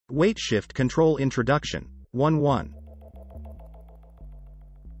Weight Shift Control Introduction, 1-1.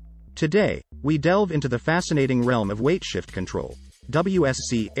 Today, we delve into the fascinating realm of weight shift control,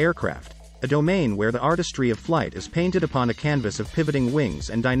 WSC, aircraft, a domain where the artistry of flight is painted upon a canvas of pivoting wings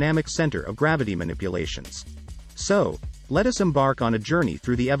and dynamic center of gravity manipulations. So, let us embark on a journey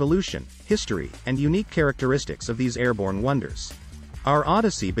through the evolution, history, and unique characteristics of these airborne wonders. Our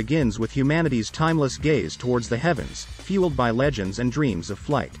odyssey begins with humanity's timeless gaze towards the heavens, fueled by legends and dreams of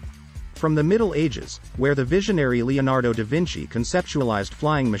flight. From the Middle Ages, where the visionary Leonardo da Vinci conceptualized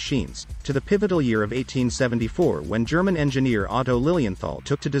flying machines, to the pivotal year of 1874 when German engineer Otto Lilienthal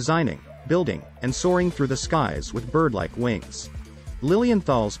took to designing, building, and soaring through the skies with bird-like wings.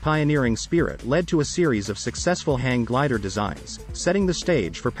 Lilienthal's pioneering spirit led to a series of successful hang glider designs, setting the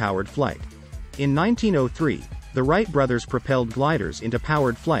stage for powered flight. In 1903, the Wright brothers propelled gliders into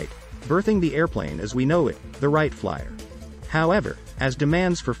powered flight, birthing the airplane as we know it, the Wright Flyer. However, as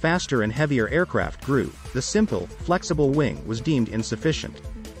demands for faster and heavier aircraft grew, the simple, flexible wing was deemed insufficient.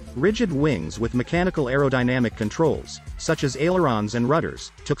 Rigid wings with mechanical aerodynamic controls, such as ailerons and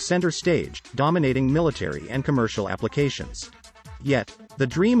rudders, took center stage, dominating military and commercial applications. Yet, the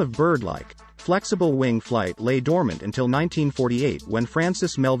dream of bird-like, flexible wing flight lay dormant until 1948 when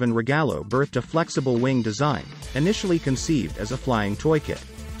Francis Melvin Rogallo birthed a flexible wing design, initially conceived as a flying toy kit.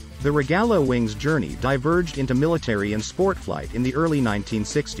 The Rogallo wing's journey diverged into military and sport flight in the early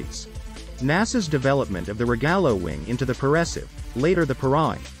 1960s. NASA's development of the Rogallo wing into the Progressive, later the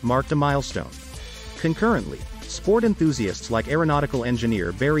Piranha, marked a milestone. Concurrently, sport enthusiasts like aeronautical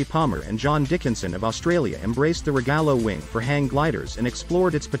engineer Barry Palmer and John Dickinson of Australia embraced the Rogallo wing for hang gliders and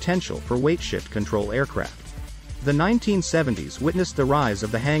explored its potential for weight shift control aircraft. The 1970s witnessed the rise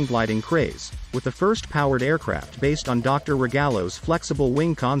of the hang gliding craze, with the first powered aircraft based on Dr. Rogallo's flexible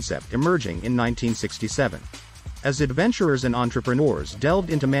wing concept emerging in 1967. As adventurers and entrepreneurs delved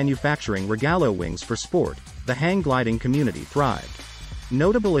into manufacturing Rogallo wings for sport, the hang gliding community thrived.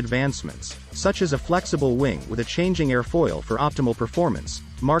 Notable advancements, such as a flexible wing with a changing airfoil for optimal performance,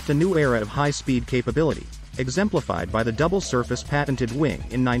 marked a new era of high-speed capability, exemplified by the double-surface patented wing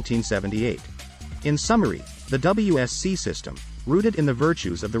in 1978. In summary, the WSC system, rooted in the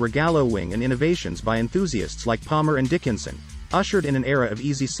virtues of the Rogallo wing and innovations by enthusiasts like Palmer and Dickinson, ushered in an era of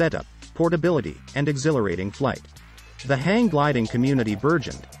easy setup, portability, and exhilarating flight. The hang gliding community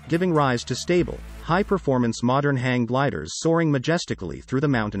burgeoned, giving rise to stable, high-performance modern hang gliders soaring majestically through the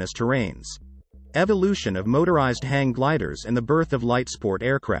mountainous terrains. Evolution of motorized hang gliders and the birth of light sport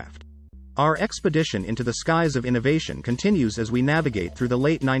aircraft. Our expedition into the skies of innovation continues as we navigate through the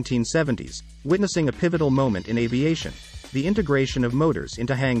late 1970s, witnessing a pivotal moment in aviation, the integration of motors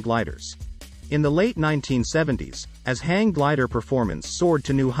into hang gliders. In the late 1970s, as hang glider performance soared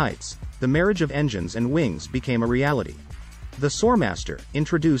to new heights, the marriage of engines and wings became a reality. The Soarmaster,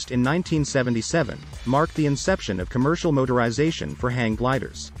 introduced in 1977, marked the inception of commercial motorization for hang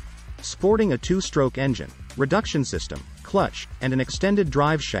gliders. Sporting a two-stroke engine, reduction system, clutch, and an extended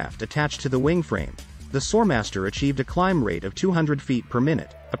drive shaft attached to the wing frame, the Soarmaster achieved a climb rate of 200 feet per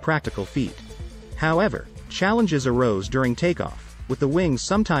minute, a practical feat. However, challenges arose during takeoff, with the wings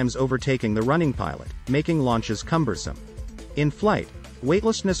sometimes overtaking the running pilot, making launches cumbersome. In flight,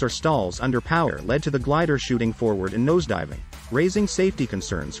 weightlessness or stalls under power led to the glider shooting forward and nosediving, raising safety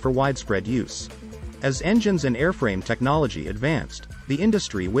concerns for widespread use. As engines and airframe technology advanced, the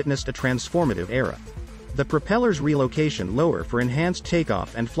industry witnessed a transformative era. The propeller's relocation lower for enhanced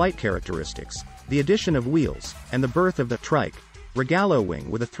takeoff and flight characteristics, the addition of wheels, and the birth of the Trike, Rogallo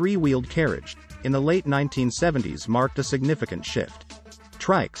wing with a three-wheeled carriage, in the late 1970s marked a significant shift.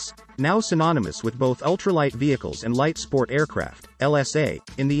 Trikes, now synonymous with both ultralight vehicles and light sport aircraft, LSA,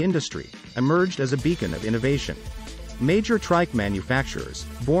 in the industry, emerged as a beacon of innovation. Major trike manufacturers,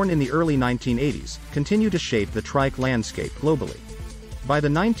 born in the early 1980s, continue to shape the trike landscape globally. By the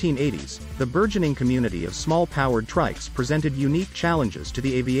 1980s, the burgeoning community of small-powered trikes presented unique challenges to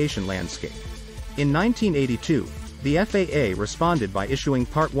the aviation landscape. In 1982, the FAA responded by issuing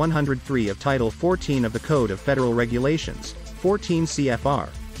Part 103 of Title 14 of the Code of Federal Regulations, 14 CFR,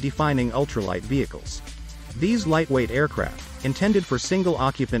 defining ultralight vehicles. These lightweight aircraft, intended for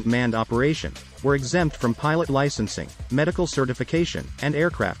single-occupant manned operation, were exempt from pilot licensing, medical certification, and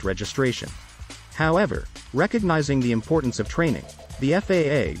aircraft registration. However, recognizing the importance of training, the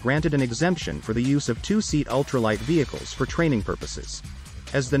FAA granted an exemption for the use of two-seat ultralight vehicles for training purposes.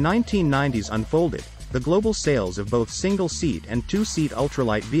 As the 1990s unfolded, the global sales of both single-seat and two-seat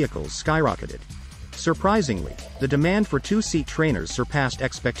ultralight vehicles skyrocketed. Surprisingly, the demand for two-seat trainers surpassed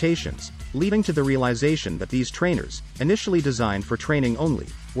expectations, leading to the realization that these trainers, initially designed for training only,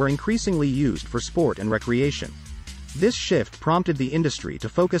 were increasingly used for sport and recreation. This shift prompted the industry to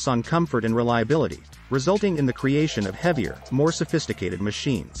focus on comfort and reliability, resulting in the creation of heavier, more sophisticated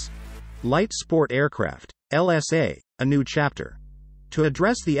machines. Light Sport Aircraft, LSA, a new chapter. To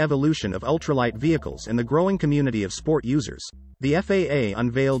address the evolution of ultralight vehicles and the growing community of sport users, the FAA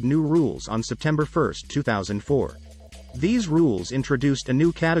unveiled new rules on September 1, 2004. These rules introduced a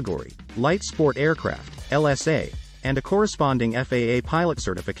new category, Light Sport Aircraft, LSA, and a corresponding FAA pilot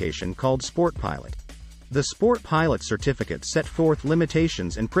certification called Sport Pilot. The Sport Pilot certificate set forth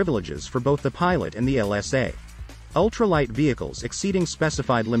limitations and privileges for both the pilot and the LSA. Ultralight vehicles exceeding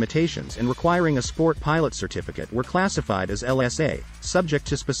specified limitations and requiring a Sport Pilot certificate were classified as LSA, subject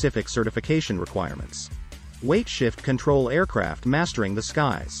to specific certification requirements. Weight Shift Control Aircraft Mastering the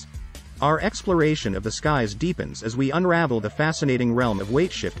Skies. Our exploration of the skies deepens as we unravel the fascinating realm of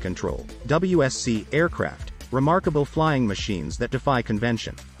weight shift control, WSC, aircraft, remarkable flying machines that defy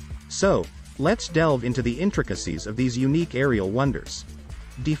convention. So, let's delve into the intricacies of these unique aerial wonders.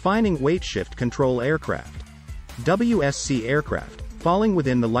 Defining weight shift control aircraft. WSC aircraft, falling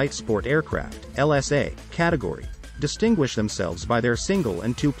within the light sport aircraft, LSA, category, distinguish themselves by their single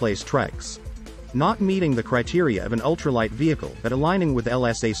and two-place trikes. Not meeting the criteria of an ultralight vehicle but aligning with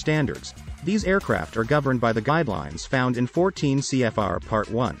LSA standards, these aircraft are governed by the guidelines found in 14 CFR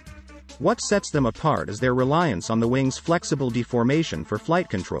Part 1. What sets them apart is their reliance on the wing's flexible deformation for flight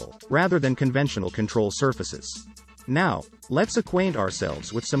control, rather than conventional control surfaces. Now, let's acquaint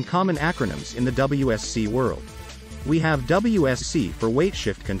ourselves with some common acronyms in the WSC world. We have WSC for weight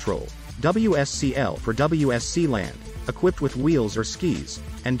shift control, WSCL for WSC land, equipped with wheels or skis,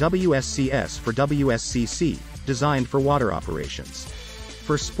 and WSCS for WSCC, designed for water operations.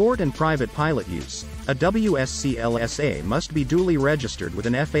 For sport and private pilot use, a WSC LSA must be duly registered with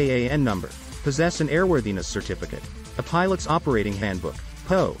an FAA-N number, possess an airworthiness certificate, a pilot's operating handbook,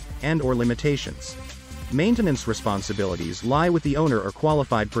 PO, and/or limitations. Maintenance responsibilities lie with the owner or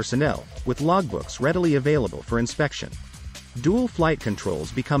qualified personnel, with logbooks readily available for inspection. Dual flight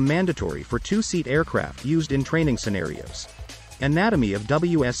controls become mandatory for two-seat aircraft used in training scenarios. Anatomy of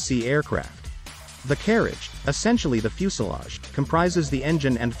WSC aircraft. The carriage, essentially the fuselage, comprises the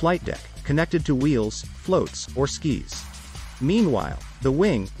engine and flight deck, connected to wheels, floats, or skis. Meanwhile, the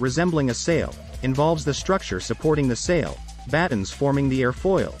wing, resembling a sail, involves the structure supporting the sail, battens forming the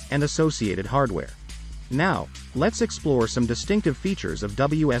airfoil, and associated hardware. Now, let's explore some distinctive features of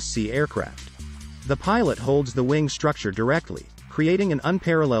WSC aircraft. The pilot holds the wing structure directly, creating an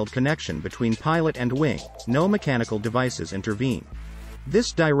unparalleled connection between pilot and wing. No mechanical devices intervene.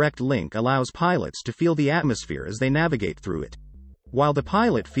 This direct link allows pilots to feel the atmosphere as they navigate through it. While the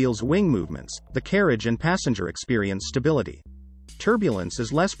pilot feels wing movements, the carriage and passenger experience stability. Turbulence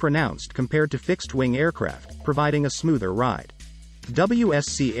is less pronounced compared to fixed-wing aircraft, providing a smoother ride.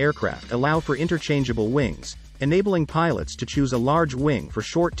 WSC aircraft allow for interchangeable wings, enabling pilots to choose a large wing for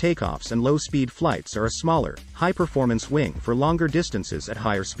short takeoffs and low-speed flights or a smaller, high-performance wing for longer distances at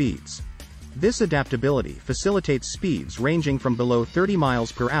higher speeds. This adaptability facilitates speeds ranging from below 30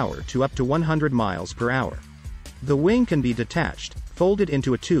 miles per hour to up to 100 miles per hour. The wing can be detached, folded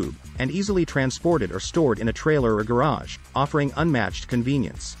into a tube, and easily transported or stored in a trailer or garage, offering unmatched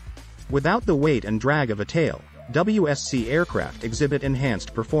convenience. Without the weight and drag of a tail, WSC aircraft exhibit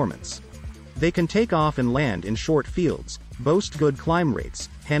enhanced performance. They can take off and land in short fields, boast good climb rates,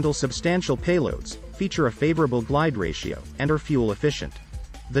 handle substantial payloads, feature a favorable glide ratio, and are fuel efficient.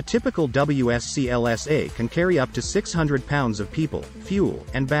 The typical WSC LSA can carry up to 600 pounds of people, fuel,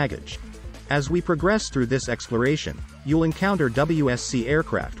 and baggage. As we progress through this exploration, you'll encounter WSC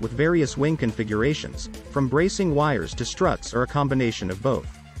aircraft with various wing configurations, from bracing wires to struts or a combination of both.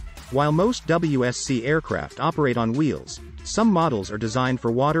 While most WSC aircraft operate on wheels, some models are designed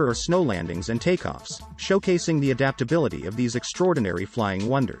for water or snow landings and takeoffs, showcasing the adaptability of these extraordinary flying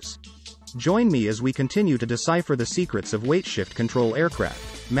wonders. Join me as we continue to decipher the secrets of weight shift control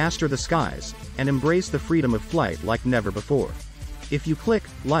aircraft, master the skies, and embrace the freedom of flight like never before. If you click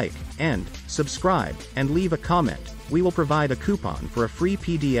like and subscribe and leave a comment, we will provide a coupon for a free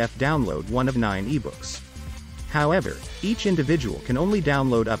PDF download, one of 9 ebooks. However, each individual can only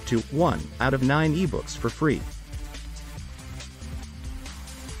download up to 1 out of 9 ebooks for free.